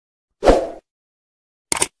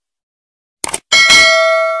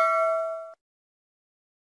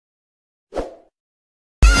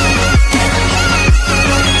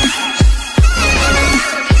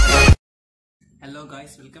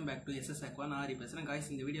guys, welcome back to A.SASTHA. நான் ஹரி பேசுகிறேன் guys.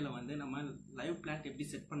 இந்த வீடியோவில் வந்து நம்ம லைவ் பிளான்ட் எப்படி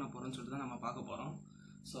செட் பண்ண போகிறோம்னு சொல்லிட்டு தான் நம்ம பார்க்க போகிறோம்.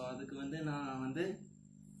 ஸோ அதுக்கு வந்து நான் வந்து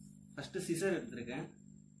ஃபஸ்ட்டு சிசர் எடுத்திருக்கேன்,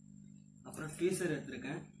 அப்புறம் ட்வீசர்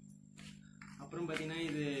எடுத்திருக்கேன், அப்புறம் பார்த்தீங்கன்னா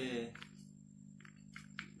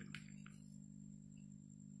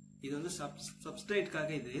இது வந்து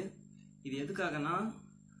சப்ஸ்ட்ரேட்காக. இது எதுக்காகனா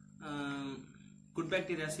குட்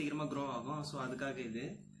பாக்டீரியா சீக்கிரமாக க்ரோ ஆகும். ஸோ அதுக்காக இது.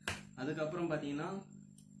 அதுக்கப்புறம் பார்த்தீங்கன்னா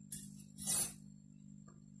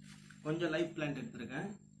கொஞ்சம் லைவ் பிளான்ட் எடுத்திருக்கேன்.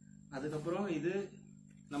 அதுக்கப்புறம் இது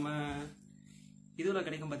நம்ம இதுவில்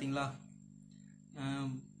கிடைக்கும் பார்த்தீங்களா,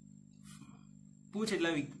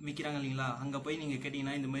 பூச்செடிலாம் விற்கிறாங்க இல்லைங்களா, அங்கே போய் நீங்கள்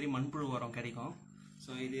கேட்டிங்கன்னா இந்த மாதிரி மண்புழு உரம் கிடைக்கும்.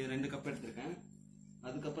 ஸோ இது 2 கப் எடுத்திருக்கேன்.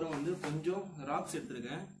 அதுக்கப்புறம் வந்து கொஞ்சம் ராக்ஸ்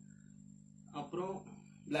எடுத்திருக்கேன், அப்புறம்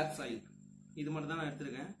பிளாக் சாயில். இது மட்டும் தான் நான்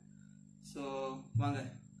எடுத்திருக்கேன். ஸோ வாங்க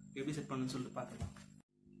எப்படி செட் பண்ணணும்னு சொல்லிட்டு பார்த்துக்கலாம்.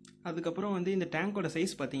 அதுக்கப்புறம் வந்து இந்த டேங்கோட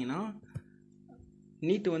சைஸ் பார்த்தீங்கன்னா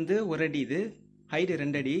நீட்டு வந்து 1 அடி, இது ஹைட்டு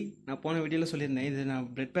 2 அடி. நான் போன வீடியோவில் சொல்லியிருந்தேன், இது நான்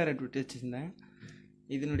பிரெட் பேரட் விட்டு வச்சுருந்தேன்.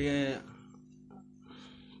 இதனுடைய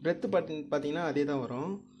பிரெத்து பார்த்தீங்கன்னா அதே தான்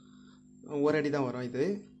வரும், 1 அடி தான் வரும் இது.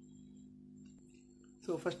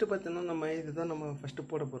 ஸோ ஃபஸ்ட்டு பார்த்தோன்னா நம்ம இதுதான் நம்ம ஃபஸ்ட்டு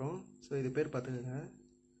போட போகிறோம். ஸோ இது பேர் பார்த்துக்கோங்க.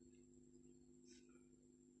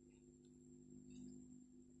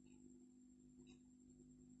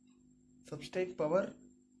 சப்ஸ்ட்ரேட் பவர்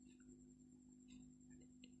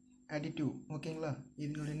அடிட்டிவ், ஓகேங்களா?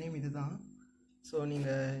 இதனுடைய நேம் இது தான். ஸோ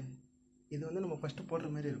நீங்கள் இது வந்து நம்ம ஃபஸ்ட்டு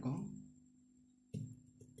போடுற மாதிரி இருக்கும்.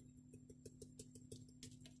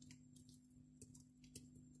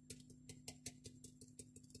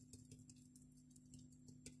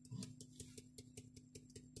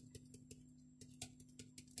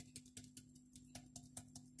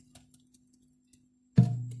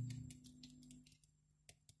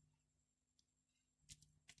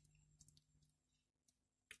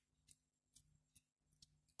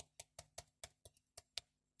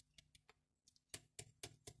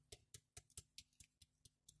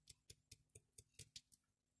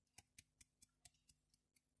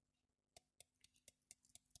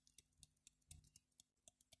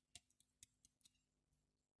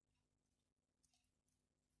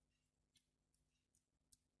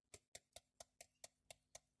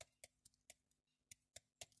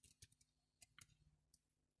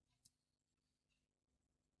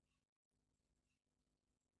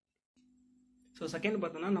 ஸோ செகண்ட்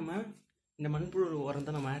பார்த்தோன்னா நம்ம இந்த மண்புழு உரம்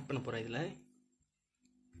தான் நம்ம ஆட் பண்ண போகிறோம் இதில்.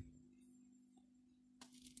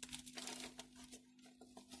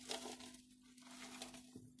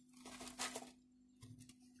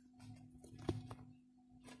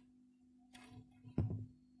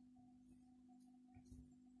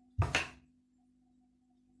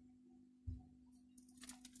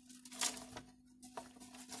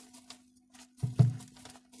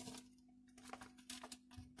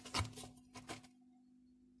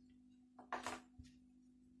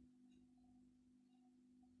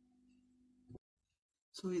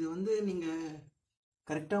 ஸோ இது வந்து நீங்கள்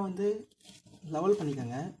கரெக்டாக வந்து லெவல்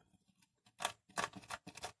பண்ணிக்கோங்க.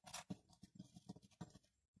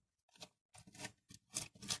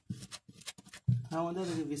 நான் வந்து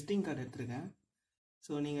அதுக்கு விசிட்டிங் கார்டு எடுத்திருக்கேன்.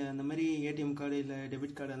 ஸோ நீங்கள் அந்த மாதிரி ஏடிஎம் கார்டு இல்லை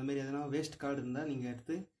டெபிட் கார்டு அந்த மாதிரி எதனா வேஸ்ட் கார்டு இருந்தால் நீங்கள்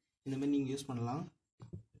எடுத்து இந்த மாதிரி நீங்கள் யூஸ் பண்ணலாம்.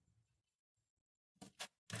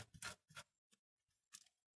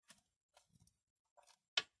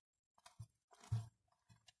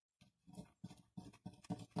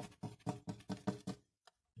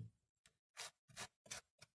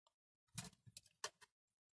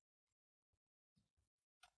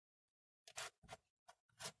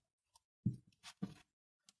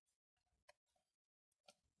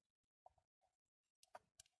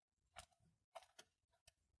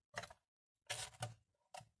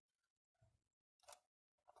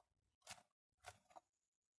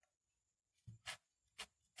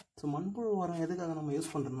 ஸோ மண்புழு உரம் எதுக்காக நம்ம யூஸ்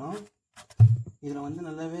பண்ணுறோன்னா, இதில் வந்து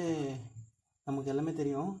நல்லாவே நமக்கு எல்லாமே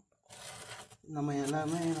தெரியும், நம்ம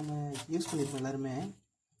யூஸ் பண்ணியிருப்போம் எல்லாருமே.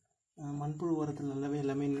 மண்புழு உரத்தில் நல்லாவே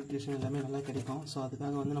எல்லாமே நியூட்ரிஷன் எல்லாமே நல்லா கிடைக்கும். ஸோ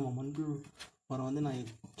அதுக்காக வந்து நம்ம மண்புழு உரம் வந்து நான்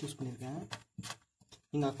சூஸ் பண்ணியிருக்கேன்.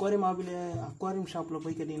 நீங்கள் அக்வாரியம் ஷாப்பில்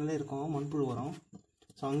போய் கேட்டிங்கனாலே இருக்கும் மண்புழு உரம்.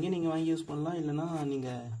 ஸோ அங்கேயே நீங்கள் வாங்கி யூஸ் பண்ணலாம், இல்லைனா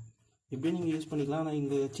நீங்கள் இப்படியே நீங்கள் யூஸ் பண்ணிக்கலாம். ஆனால்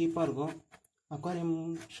இங்கே சீப்பாக இருக்கும். அக்வாரியம்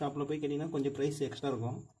ஷாப்பில் போய் கேட்டிங்கன்னா கொஞ்சம் ப்ரைஸ் எக்ஸ்ட்ரா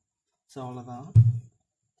இருக்கும். ஸோ அவ்வளோதான்.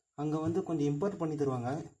 அங்கே வந்து கொஞ்சம் இம்போர்ட் பண்ணி தருவாங்க,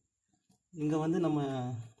 இங்கே வந்து நம்ம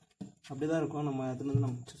அப்படி தான் இருக்கும். நம்ம அதுலேருந்து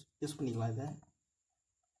நம்ம யூஸ் பண்ணிக்கலாம் இதை.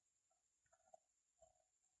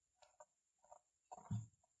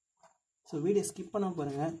 ஸோ வீடியோ ஸ்கிப் பண்ண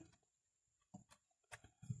பாருங்கள்.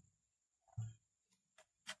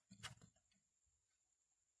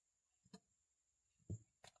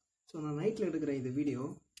 ஸோ நான் நைட்டில் எடுக்கிற இது வீடியோ.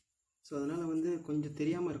 ஸோ அதனால் வந்து கொஞ்சம்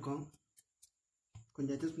தெரியாமல் இருக்கும்,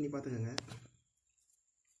 கொஞ்சம் அட்ஜஸ்ட் பண்ணி பார்த்துக்கோங்க.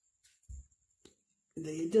 இந்த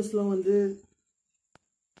எட்ஜஸ்லாம் வந்து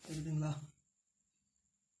தெரியுதுங்களா,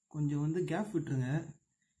 கொஞ்சம் வந்து கேப் விட்டுருங்க.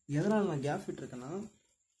 எதனால் நான் கேப் விட்டுருக்கேன்னா,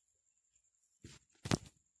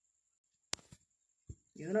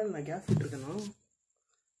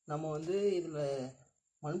 நம்ம வந்து இதில்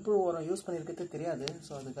மண்புழு உரம் யூஸ் பண்ணியிருக்கிறதே தெரியாது.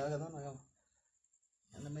 ஸோ அதுக்காக தான் நான்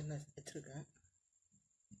அந்த மாதிரி நான் வச்சுருக்கேன்.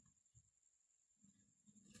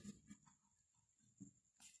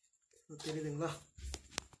 ஸோ தெரியுதுங்களா,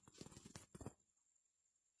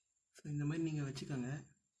 ஸோ இந்த மாதிரி நீங்கள் வச்சுக்கோங்க.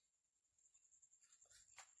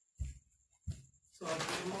 ஸோ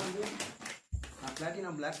அப்புறமா வந்து நான்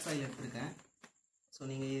பிளாட்டினம் பிளாக் சாயில் எடுத்திருக்கேன். ஸோ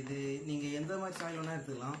நீங்கள் எந்த மாதிரி சாயில் வேணால்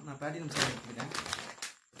எடுத்துக்கலாம். நான் பிளாட்டினம் சாயில் எடுத்துருக்கேன்.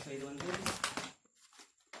 ஸோ இது வந்து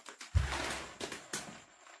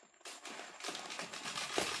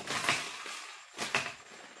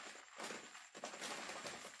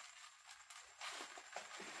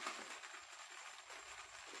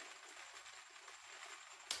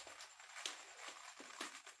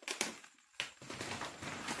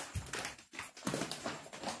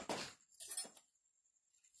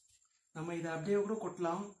நம்ம இதை அப்படியே கூட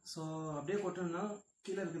கொட்டலாம். ஸோ அப்படியே கொட்டணும்னா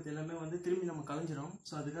கீழே இருக்கிறது எல்லாமே வந்து திரும்பி நம்ம கலைஞ்சிரும்.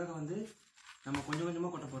 ஸோ அதுக்காக வந்து நம்ம கொஞ்சம்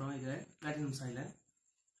கொஞ்சமாக கொட்ட போகிறோம் இதை பிளாட்டினம் சாயில.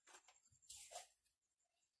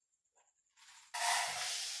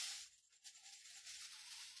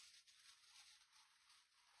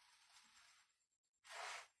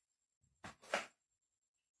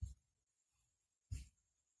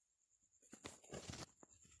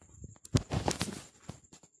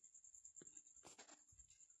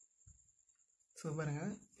 ஸோ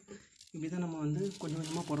பாருங்கள், இப்படி தான் நம்ம வந்து கொஞ்சம்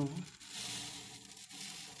கொஞ்சமாக போடுவோம்.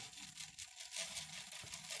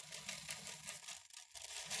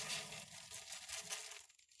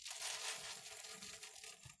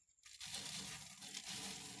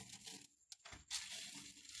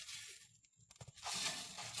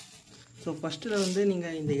 ஸோ ஃபஸ்ட்டில் வந்து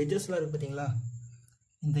நீங்கள் இந்த எட்ஜஸ்லாம் இருக்குது பார்த்தீங்களா,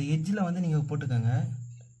 இந்த எட்ஜில் வந்து நீங்கள் போட்டுக்கோங்க.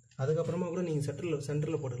 அதுக்கப்புறமா கூட நீங்கள்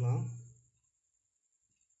சென்டரில் போட்டுக்கலாம்.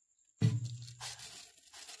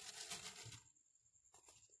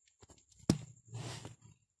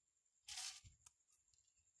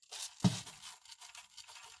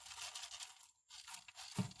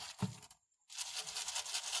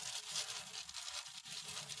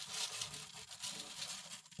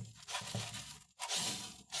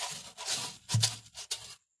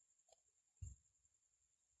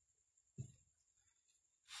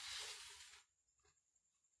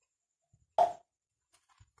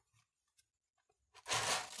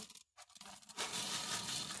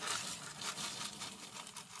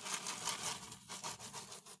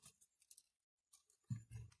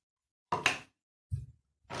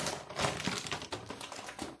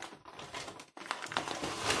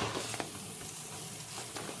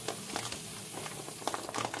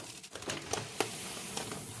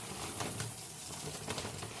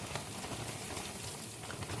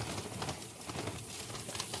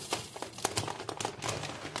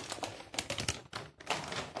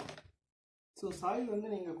 ஸோ சாயில் வந்து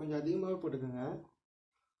நீங்கள் கொஞ்சம் அதிகமாகவே போட்டுக்கோங்க.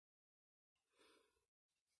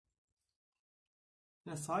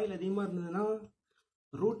 சாயில் அதிகமாக இருந்ததுன்னா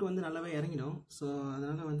ரூட் வந்து நல்லாவே இறங்கிடும். ஸோ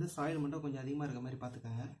அதனால் வந்து சாயில் மட்டும் கொஞ்சம் அதிகமாக இருக்க மாதிரி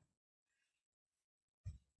பார்த்துக்கோங்க.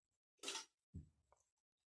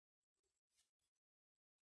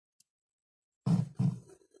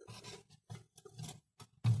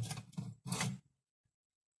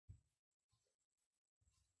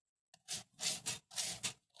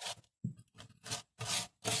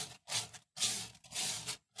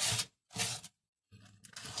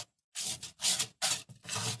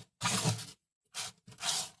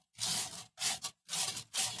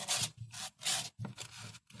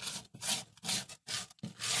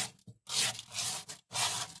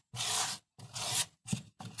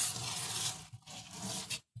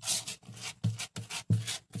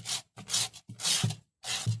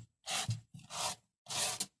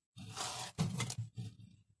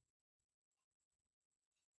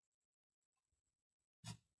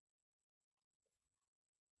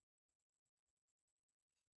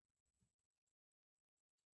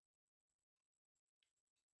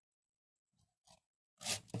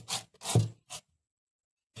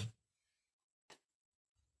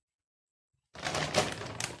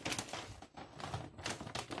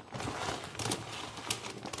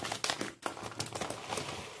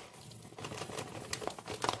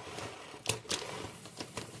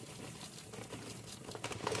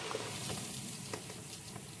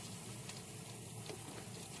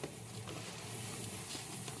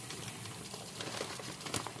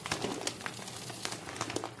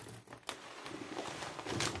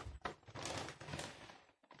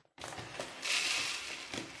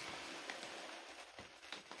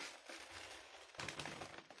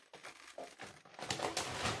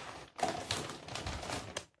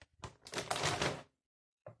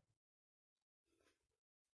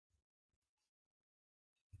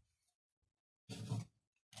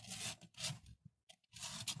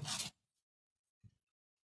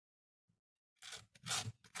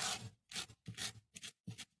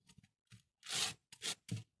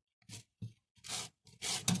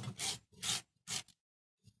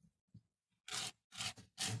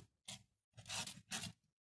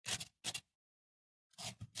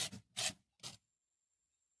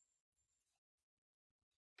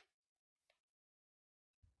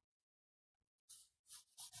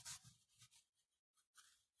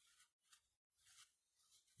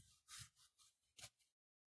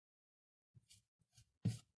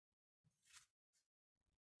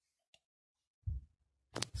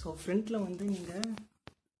 ஸோ ஃப்ரண்ட்டில் வந்து நீங்கள்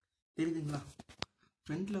தெரியுதுங்களா,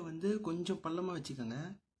 ஃப்ரண்ட்டில் வந்து கொஞ்சம் பள்ளமாக வச்சுக்கோங்க.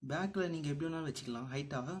 பேக்கில் நீங்கள் எப்படி வேணாலும் வச்சுக்கலாம்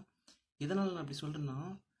ஹைட்டாக. எதனால் நான் அப்படி சொல்கிறேன்னா,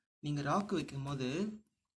 நீங்கள் ராக்கு வைக்கும் போது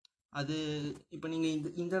அது இப்போ நீங்கள்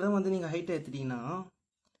இந்த இடம் வந்து நீங்கள் ஹைட்டை ஏற்றிட்டீங்கன்னா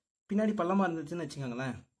பின்னாடி பள்ளமாக இருந்துச்சுன்னு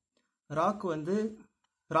வச்சுக்கோங்களேன்,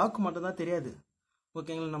 ராக்கு மட்டும் தான் தெரியாது.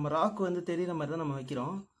 ஓகேங்களா, நம்ம ராக்கு வந்து தெரிகிற மாதிரி தான் நம்ம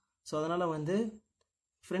வைக்கிறோம். ஸோ அதனால் வந்து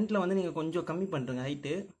ஃப்ரண்ட்டில் வந்து நீங்கள் கொஞ்சம் கம்மி பண்ணுறங்க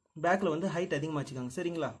ஹைட்டு, பேக்கில் வந்து ஹைட் அதிகமாக வச்சுக்கோங்க.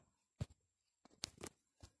 சரிங்களா?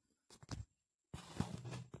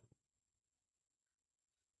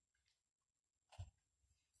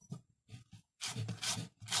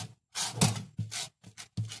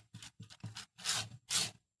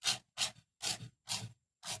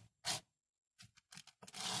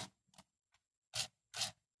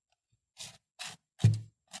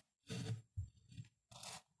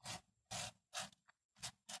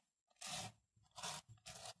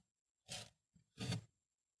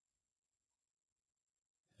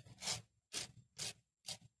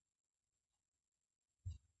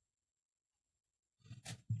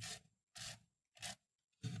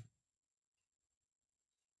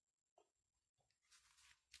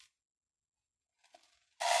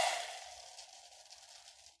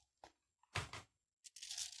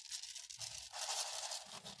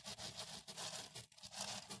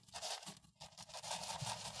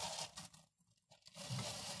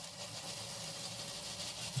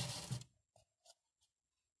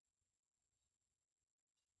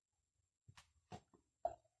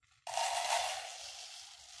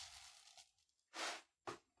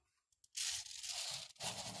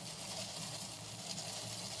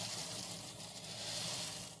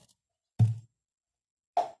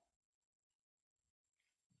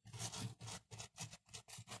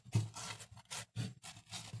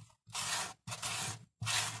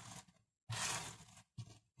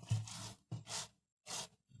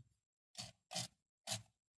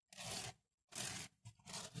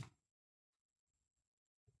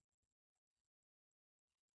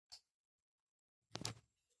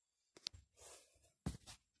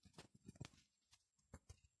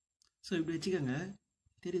 ஸோ இப்படி வச்சுக்கோங்க.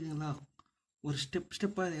 தெரியுதுங்களா, ஒரு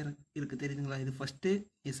ஸ்டெப்பாக இருக்குது தெரியுதுங்களா, இது ஃபஸ்ட்டு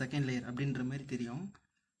இது செகண்ட் லேயர் அப்படின்ற மாதிரி தெரியும்.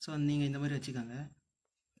 ஸோ நீங்கள் இந்த மாதிரி வச்சுக்கோங்க.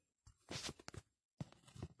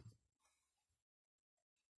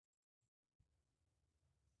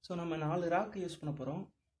 ஸோ நம்ம 4 ராக்கு யூஸ் பண்ண போகிறோம்.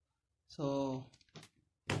 ஸோ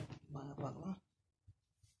வாங்க பார்க்கலாம்.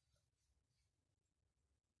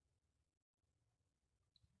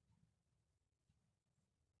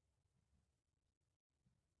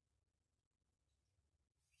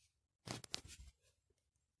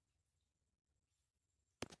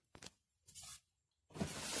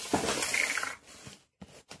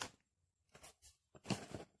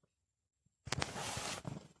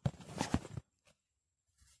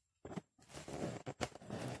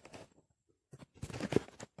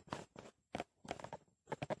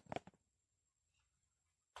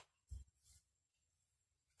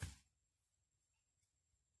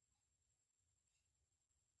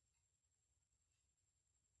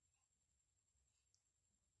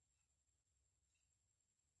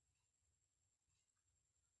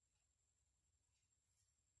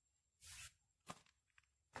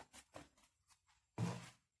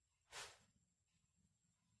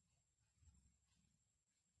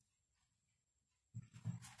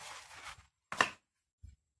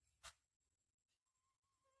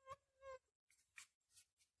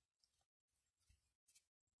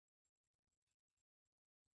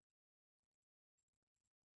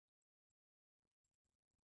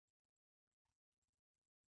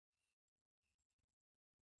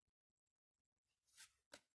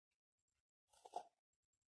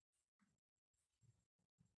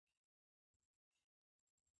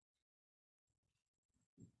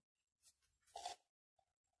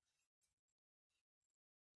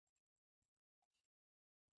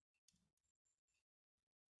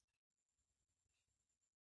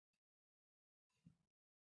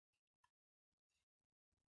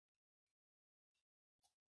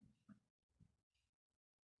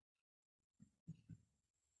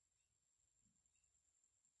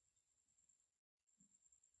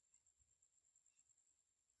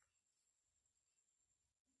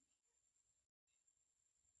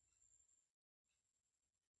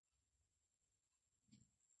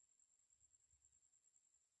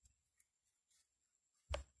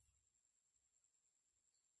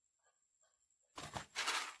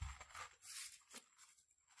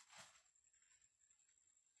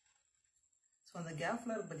 ஸோ அந்த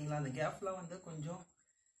கேப்லாம் இருக்குது பார்த்தீங்களா, அந்த கேப்லாம் வந்து கொஞ்சம்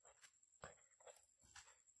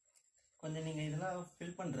நீங்கள் இதெல்லாம்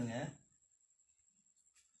ஃபில் பண்ணுறங்க.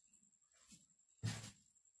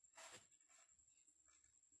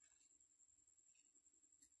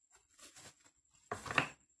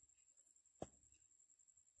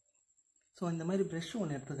 ஸோ இந்த மாதிரி ப்ரெஷ்ஷு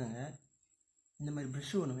ஒன்று எடுத்துக்கோங்க. இந்த மாதிரி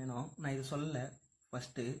ப்ரெஷ்ஷு ஒன்று வேணும். நான் இது சொல்லலை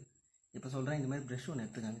ஃபஸ்ட்டு, இப்போ சொல்கிறேன். இந்த மாதிரி ப்ரெஷ்ஷு ஒன்று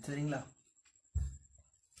எடுத்துக்கோங்க, சரிங்களா?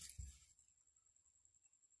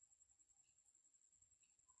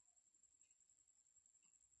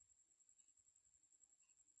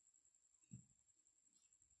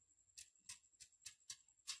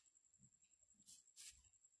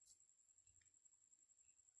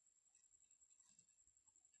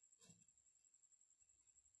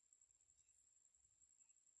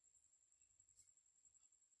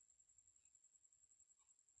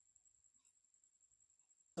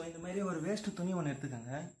 ஸோ இந்த மாதிரி ஒரு வேஸ்ட்டு துணி ஒன்று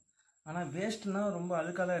எடுத்துக்கோங்க. ஆனால் வேஸ்ட்டுனா ரொம்ப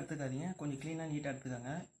அழுக்காலாம் எடுத்துக்காதீங்க, கொஞ்சம் க்ளீனாக நீட்டாக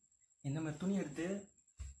எடுத்துக்கோங்க. இந்த மாதிரி துணி எடுத்து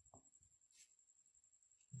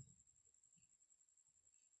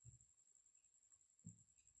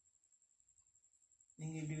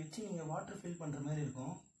நீங்கள் இப்படி வச்சு நீங்கள் வாட்டர் ஃபில் பண்ணுற மாதிரி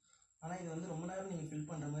இருக்கும். ஆனால் இது வந்து ரொம்ப நேரம் நீங்கள் ஃபில்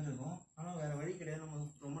பண்ணுற மாதிரி இருக்கும். ஆனால் வேறு வழி கிடையாது, நம்ம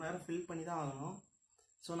ரொம்ப நேரம் ஃபில் பண்ணி தான் ஆகணும்.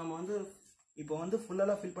 ஸோ நம்ம வந்து இப்போ வந்து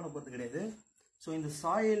ஃபுல்லாக ஃபில் பண்ண போகிறது கிடையாது. ஸோ இந்த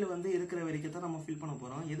சாயில் வந்து இருக்கிற வரைக்கும் தான் நம்ம ஃபில் பண்ண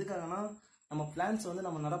போகிறோம். எதுக்காகனா நம்ம பிளான்ட்ஸ் வந்து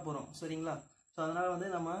நம்ம நட போகிறோம், சரிங்களா? ஸோ அதனால் வந்து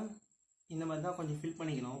நம்ம இந்த மாதிரி தான் கொஞ்சம் ஃபில்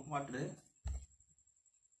பண்ணிக்கணும் வாட்ரு.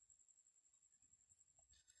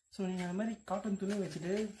 ஸோ நீங்கள் அந்த மாதிரி காட்டன் துணி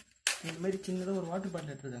வச்சுட்டு இந்த மாதிரி சின்னதாக ஒரு வாட்டர்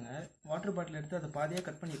பாட்டில் எடுத்துக்கோங்க. வாட்டர் பாட்டில் எடுத்து அதை பாதியாக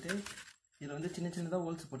கட் பண்ணிவிட்டு இதில் வந்து சின்ன சின்னதாக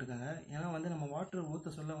ஹோல்ஸ் போட்டுக்கோங்க. ஏன்னா வந்து நம்ம வாட்டர்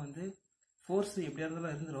ஊற்ற சொல்ல வந்து ஃபோர்ஸ் எப்படியா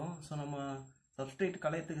இருந்தாலும் இருந்துடும். ஸோ நம்ம சப்ஸ்ட்ரேட்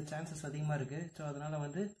கலையத்துக்கு சான்சஸ் அதிகமாக இருக்குது. ஸோ அதனால்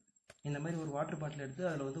வந்து இந்த மாதிரி ஒரு வாட்டர் பாட்டில் எடுத்து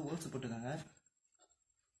அதில் வந்து ஹோல்ஸ் போட்டுக்கோங்க.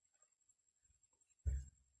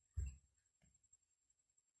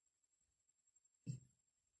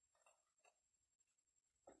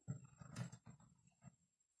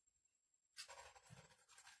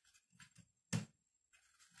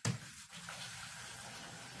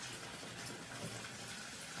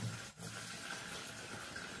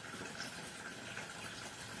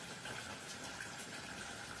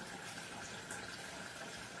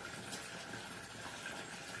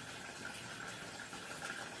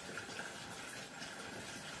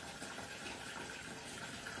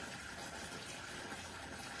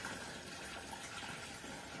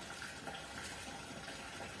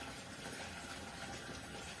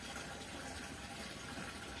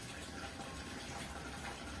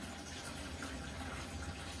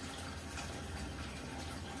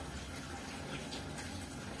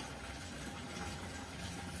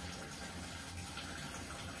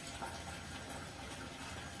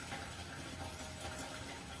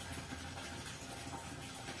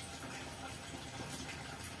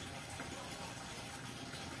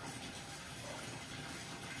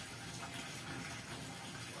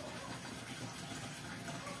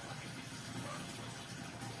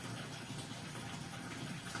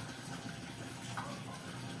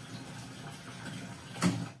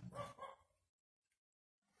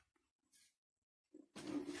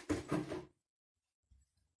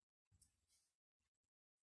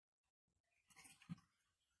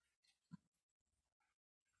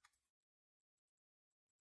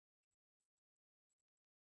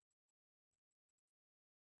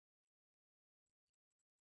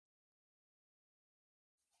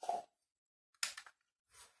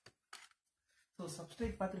 ஸோ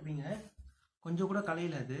சப்ஸ்ட்ரேட் பார்த்துருப்பீங்க, கொஞ்சம் கூட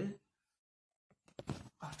கலையில் அது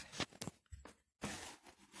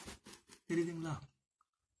தெரியுதுங்களா?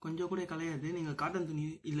 கொஞ்சம் கூட கலையாது. நீங்கள் காட்டன் துணி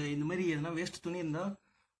இல்லை இந்த மாதிரி எதனா வேஸ்ட் துணி இருந்தால்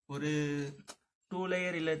ஒரு 2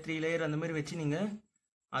 லேயர் இல்லை 3 லேயர் அந்த மாதிரி வச்சு நீங்கள்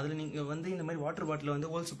அதில் நீங்கள் வந்து இந்த மாதிரி வாட்டர் பாட்டிலில்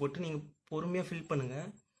வந்து ஹோல்ஸ் போட்டு நீங்கள் பொறுமையாக ஃபில் பண்ணுங்கள்.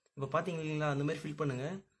 இப்போ பார்த்தீங்க இல்லைங்களா, அந்த மாதிரி ஃபில்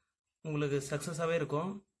பண்ணுங்கள், உங்களுக்கு சக்ஸஸாகவே இருக்கும்.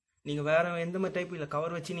 நீங்கள் வேறு எந்த மாதிரி டைப் இல்லை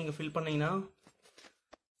கவர் வச்சு நீங்கள் ஃபில் பண்ணிங்கன்னா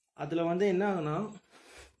அதில் வந்து என்ன ஆகுனா,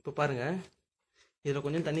 இப்போ பாருங்கள் இதில்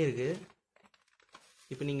கொஞ்சம் தண்ணி இருக்குது.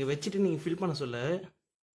 இப்போ நீங்கள் வச்சுட்டு நீங்கள் ஃபில் பண்ண சொல்ல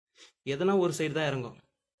எதனா ஒரு சைடு தான் இறங்கும்,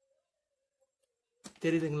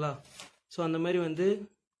 தெரியுதுங்களா? ஸோ அந்த மாதிரி வந்து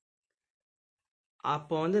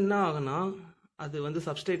அப்போ வந்து என்ன ஆகுனா அது வந்து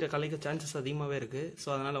சப்ஸ்ட்ரேட்டை கலைக்க சான்சஸ் அதிகமாகவே இருக்குது. ஸோ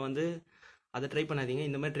அதனால் வந்து அதை ட்ரை பண்ணாதீங்க,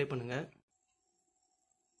 இந்த மாதிரி ட்ரை பண்ணுங்கள்.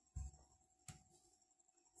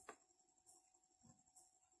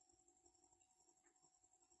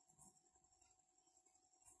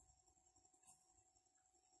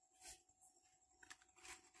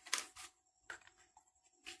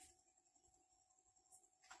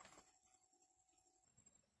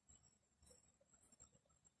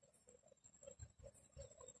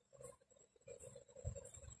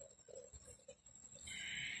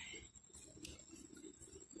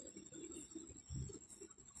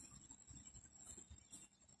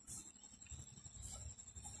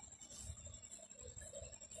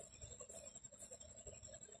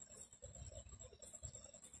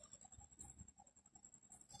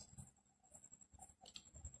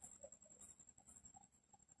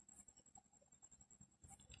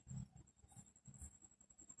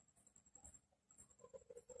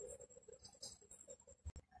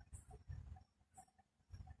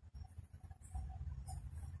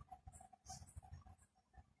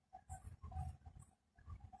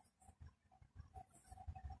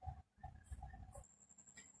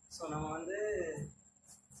 ஸோ நம்ம வந்து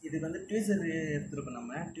இதுக்கு வந்து ட்வீசர் எடுத்துருக்கோம்,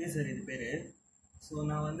 நம்ம ட்வீசர் இது பேர். ஸோ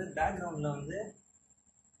நான் வந்து பேக்ரவுண்டில் வந்து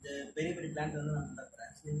இந்த பெரிய பெரிய பிளான்ட் வந்து நான்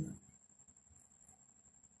தப்புறேன். சரிங்களா?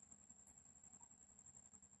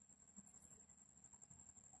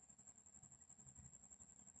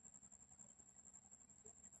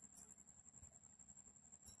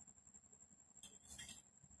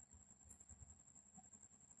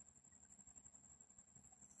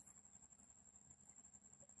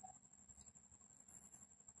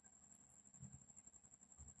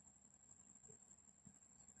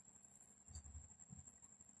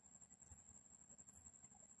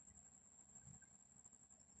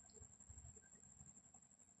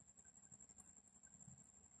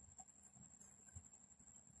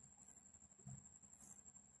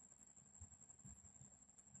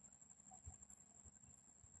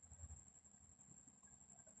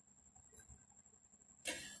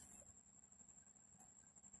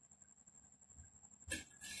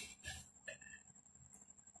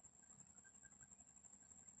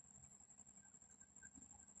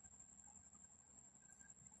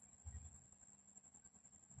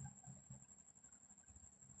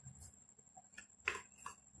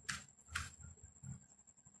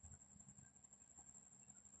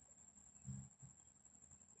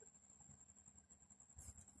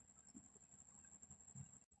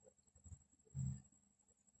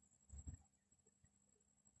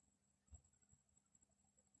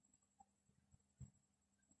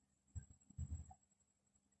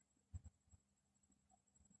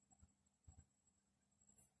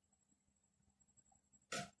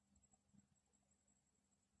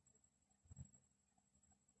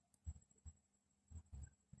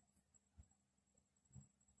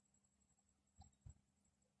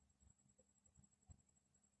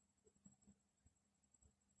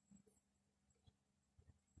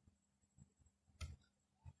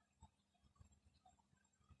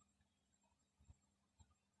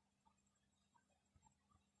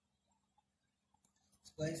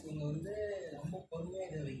 கைஸ், நீங்கள் வந்து ரொம்ப பொறுமையாக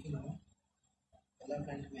இதை வைக்கணும். எல்லா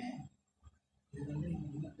பிளான்ட்டுமே இது வந்து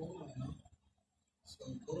நீங்கள் ரொம்ப பொறுமை வேணும். ஸோ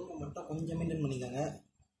பொறுமை மட்டும் கொஞ்சம் மெயின்டைன் பண்ணிக்கோங்க.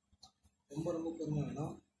 ரொம்ப ரொம்ப பொறுமை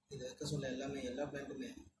வேணும் இதை வைக்க சொல்ல எல்லா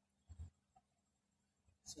பிளான்ட்டுமே.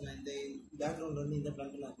 ஸோ நான் இந்த பேக்ரவுண்டில் வந்து இந்த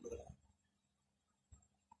பிளான்ட்டு நான் கொடுக்குறேன்.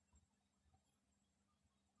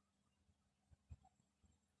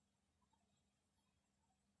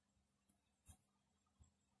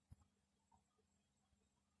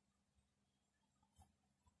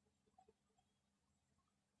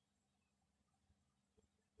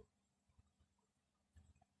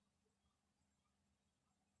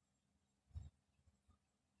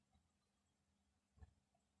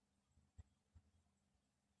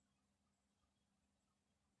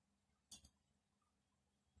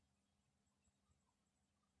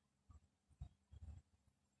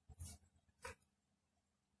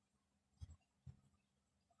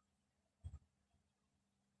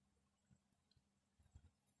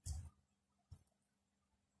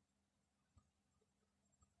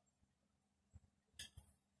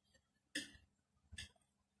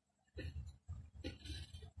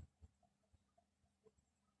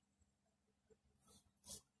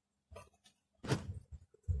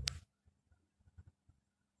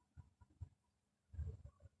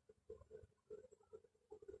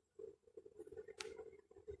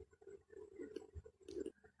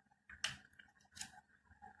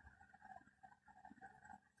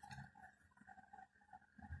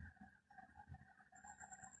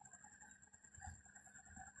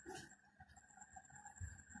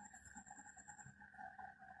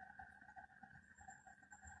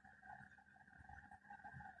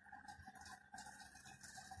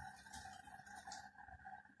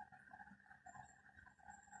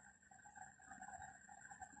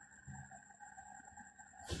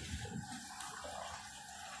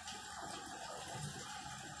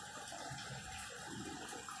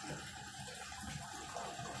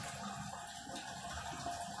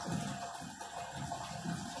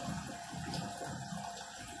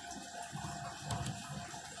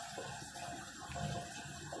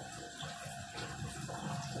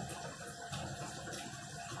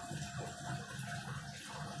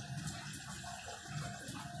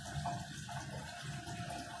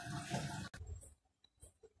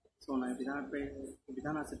 ஸோ நான் இப்படி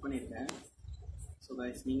தான் நான் செட் பண்ணியிருக்கேன். ஸோ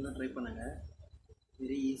கைஸ், நீங்களும் ட்ரை பண்ணுங்கள்.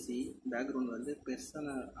 Very easy. பேக்ரவுண்ட் வந்து பெருசாக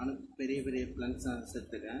நான் பெரிய பெரிய பிளான்ஸ் நான்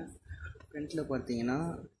சேர்த்துருக்கேன். ஃப்ரண்ட்டில் பார்த்தீங்கன்னா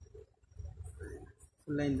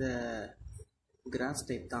ஃபுல்லாக இந்த கிராஸ்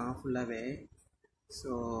டைப் தான் ஃபுல்லாகவே.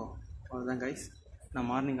 ஸோ அவ்வளோதான் கைஸ். நான்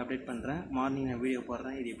மார்னிங் அப்டேட் பண்ணுறேன். மார்னிங் நான் வீடியோ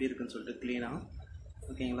போடுறேன் இது எப்படி இருக்குன்னு சொல்லிட்டு க்ளீனாக.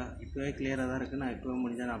 ஓகேங்களா? இப்போவே கிளியராக தான் இருக்குது. நான் இப்போவே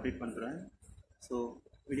முடிஞ்சால் நான் அப்டேட் பண்ணுறேன். ஸோ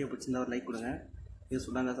வீடியோ பிடிச்சிருந்தா ஒரு லைக் கொடுங்க.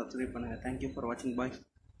 யூஸ்ஃபுல்லாக இருந்தால் சப்ஸ்கிரைப் பண்ணுங்கள். தேங்க்யூ ஃபார் வாட்சிங். பாய்.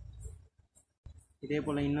 இதே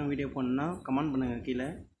போல் இன்னும் வீடியோ போடணுன்னா கமெண்ட் பண்ணுங்கள் கீழே.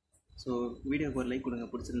 ஸோ வீடியோக்கு ஒரு லைக் கொடுங்க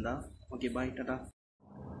பிடிச்சிருந்தா. ஓகே, பாய், டாடா.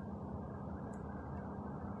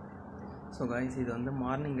 ஸோ காய்ஸ், இது வந்து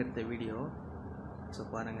மார்னிங் எடுத்த வீடியோ. ஸோ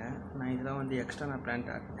பாருங்கள், நான் இதெல்லாம் வந்து எக்ஸ்ட்ரா நான்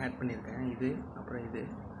பிளான்ட் ஆட் பண்ணியிருக்கேன். இது அப்புறம்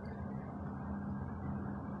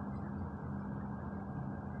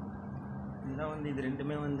இதெல்லாம் வந்து இது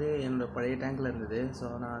ரெண்டுமே வந்து என்னோடய பழைய டேங்கில் இருந்தது. ஸோ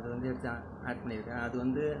நான் அது வந்து எடுத்து ஆட் பண்ணியிருக்கேன். அது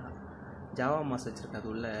வந்து ஜாவா மாஸ் வச்சுருக்கேன்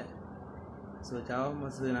அது உள்ள. ஸோ ஜாவா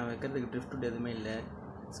மாஸ் நான் வைக்கிறதுக்கு ட்ரிஃப்ட் எதுவுமே இல்லை.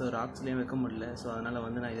 ஸோ ராக்ஸ்லேயும் வைக்க முடியல. ஸோ அதனால்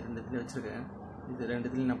வந்து நான் இது ரெண்டுத்துலேயும் வச்சுருக்கேன். இது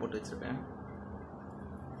ரெண்டுத்துலேயும் நான் போட்டு வச்சுருக்கேன்.